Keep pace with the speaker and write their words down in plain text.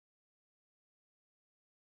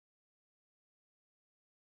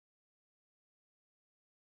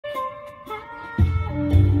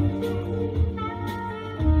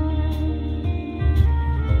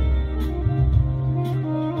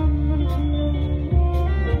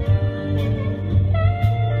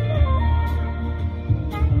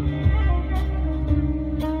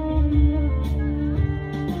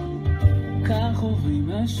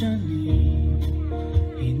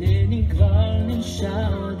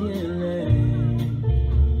ילך,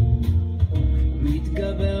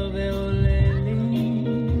 מתגבר ועולה לי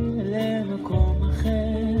למקום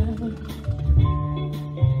אחר.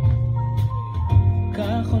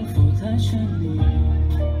 כך חולפות השנים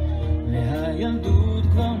והילדות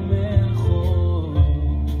כבר מאחור,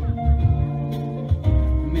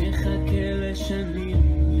 מחכה לשנים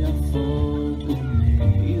יפות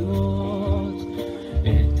ומאירות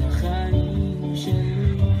את החיים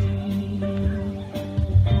שלי.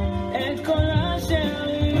 את כל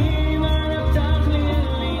השערים הנפתח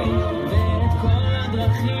לי ואת כל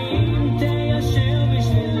הדרכים תיישר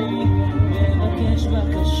בשבילי, מבקש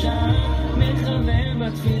בקשה מכוון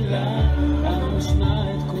בתפילה, אשמע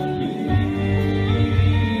את קולי.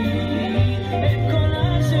 את כל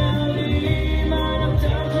השערים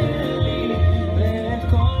הנפתח לי ואת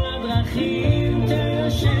כל הדרכים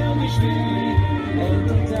תיישר בשבילי,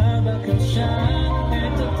 את אותה בקשה,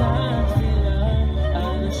 את אותה תפילה,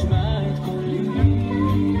 אשמע את קולי.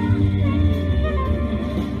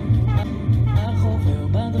 אך עובר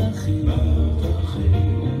בדרכים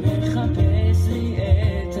מחפש לי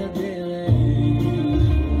את הדרך,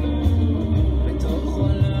 בתוך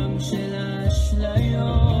עולם של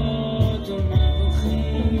האשליות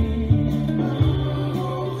ומבוכים,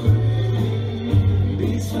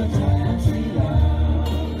 בשפתיי התפילה,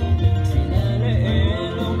 תפילה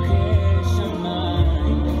לאלוקי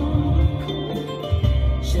שמיים,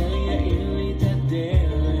 שיאיר לי את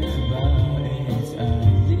הדרך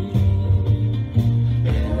באצעדי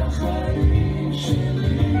אל החיים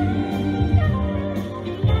שלי.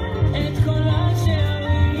 את כל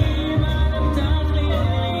השערים הנפתח לי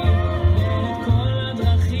ואת כל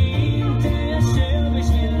הדרכים תיישר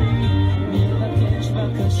בשבילי, מבקש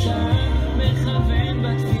בקשה מכוון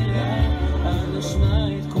בתפילה, אשמע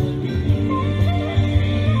את קולי.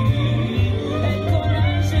 את כל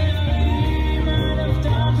השערים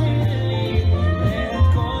הנפתח לי ואת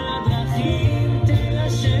כל הדרכים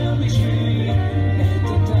תיישר בשבילי, את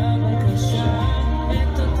אותה בקשה,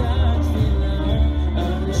 את אותה תפילה,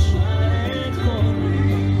 אשמע את קולי.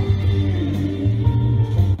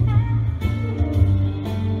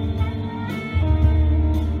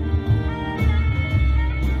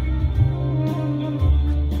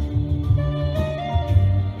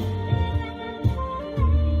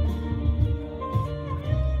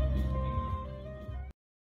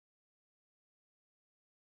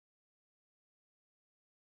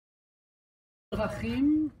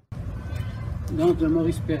 דרכים, donc de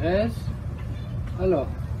Maurice Perez. Alors,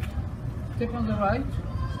 step on the right,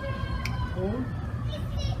 hold,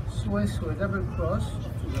 sway, sway, double cross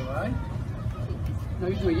to the right. Now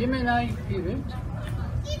you do a Yemeni pivot,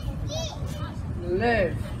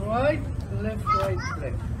 left, right, left, right,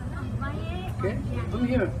 left. Okay, from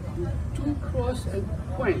here, two cross and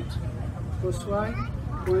point. Cross right,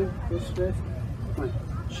 point, cross left, point.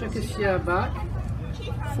 Check a share back.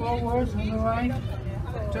 Forward on the right,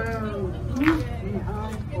 turn two,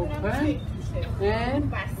 behind, open, and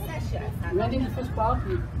landing the first part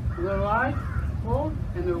with the right, four,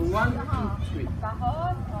 and a 1, 2, 3.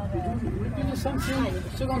 We do the same thing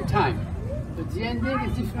second time, but the ending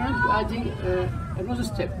is different. We're adding another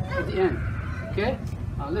step at the end. Okay?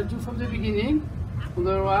 Now let's do from the beginning. On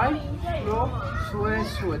the right, floor, sway,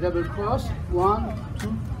 sway, double cross, 1,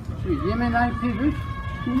 2, 3. Yemeni pivot,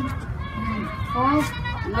 2, 3, 4,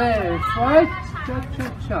 left, right, cha cha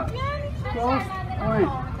cha, cross,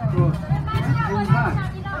 right, cross, and back,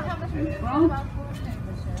 and front,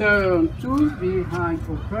 turn two, behind,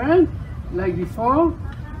 open, like before,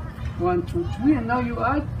 1, 2, 3, and now you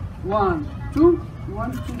add 1, 2,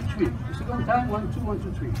 1, 2, 3. The second time, 1, 2, 1,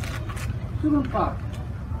 2, 3. Second part,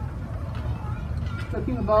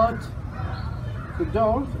 talking about the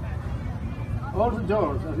doors, all the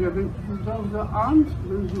doors, as we are going to do down the arms,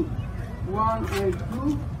 we're going to do 1,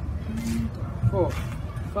 2, 3, 4,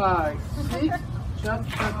 5, 6, cha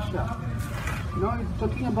cha cha. Now it's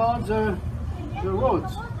talking about the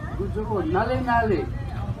roads, with the road, nale nale,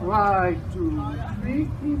 right 2, 3,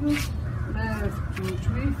 pivot, left 2,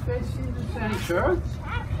 3, facing the center.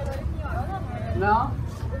 Now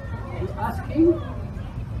we're asking,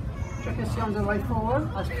 check and see on the right forward,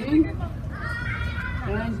 asking,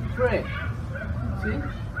 and pray. See?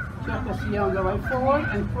 Check and see on the right forward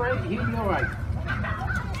and pray, heal your right.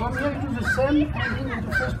 From here you do the same ending in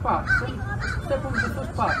the first part. Same step on the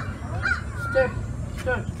first part. Step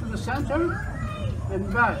to the center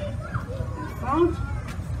and back. In front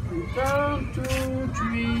and turn 2,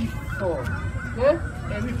 3, 4. Okay?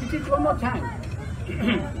 And repeat it one more time.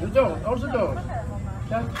 The doors, all the doors.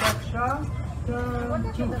 Cha cha cha, turn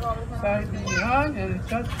 2. Side behind and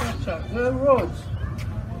cha cha cha. The roads.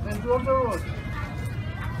 And do all the roads.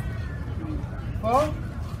 4,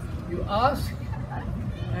 you ask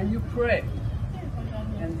and you pray.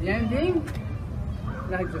 And the ending,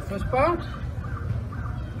 like the first part,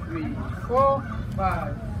 3, 4,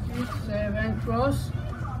 5, 6, 7, cross,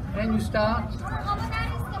 and you start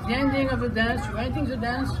the ending of the dance. You're ending the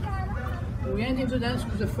dance. We're ending the dance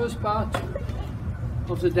with the first part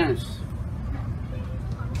of the dance.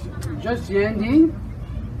 Just the ending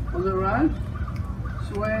on the right.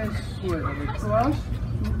 Sway, sway. Cross.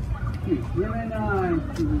 2, 3. 9,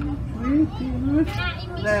 2, 3. Pivot.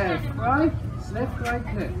 Left, right, left.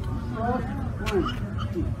 Cross. 1,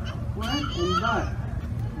 2, 1, and back.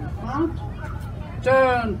 In front.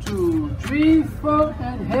 Turn 2, 3, 4,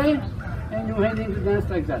 and head. And you're ending the dance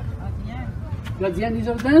like that. That's the end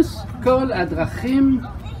of the dance. כל הדרכים,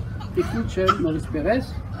 ריקוד של מוריס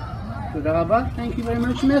פרז. תודה רבה. Thank you very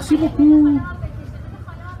much. Merci beaucoup.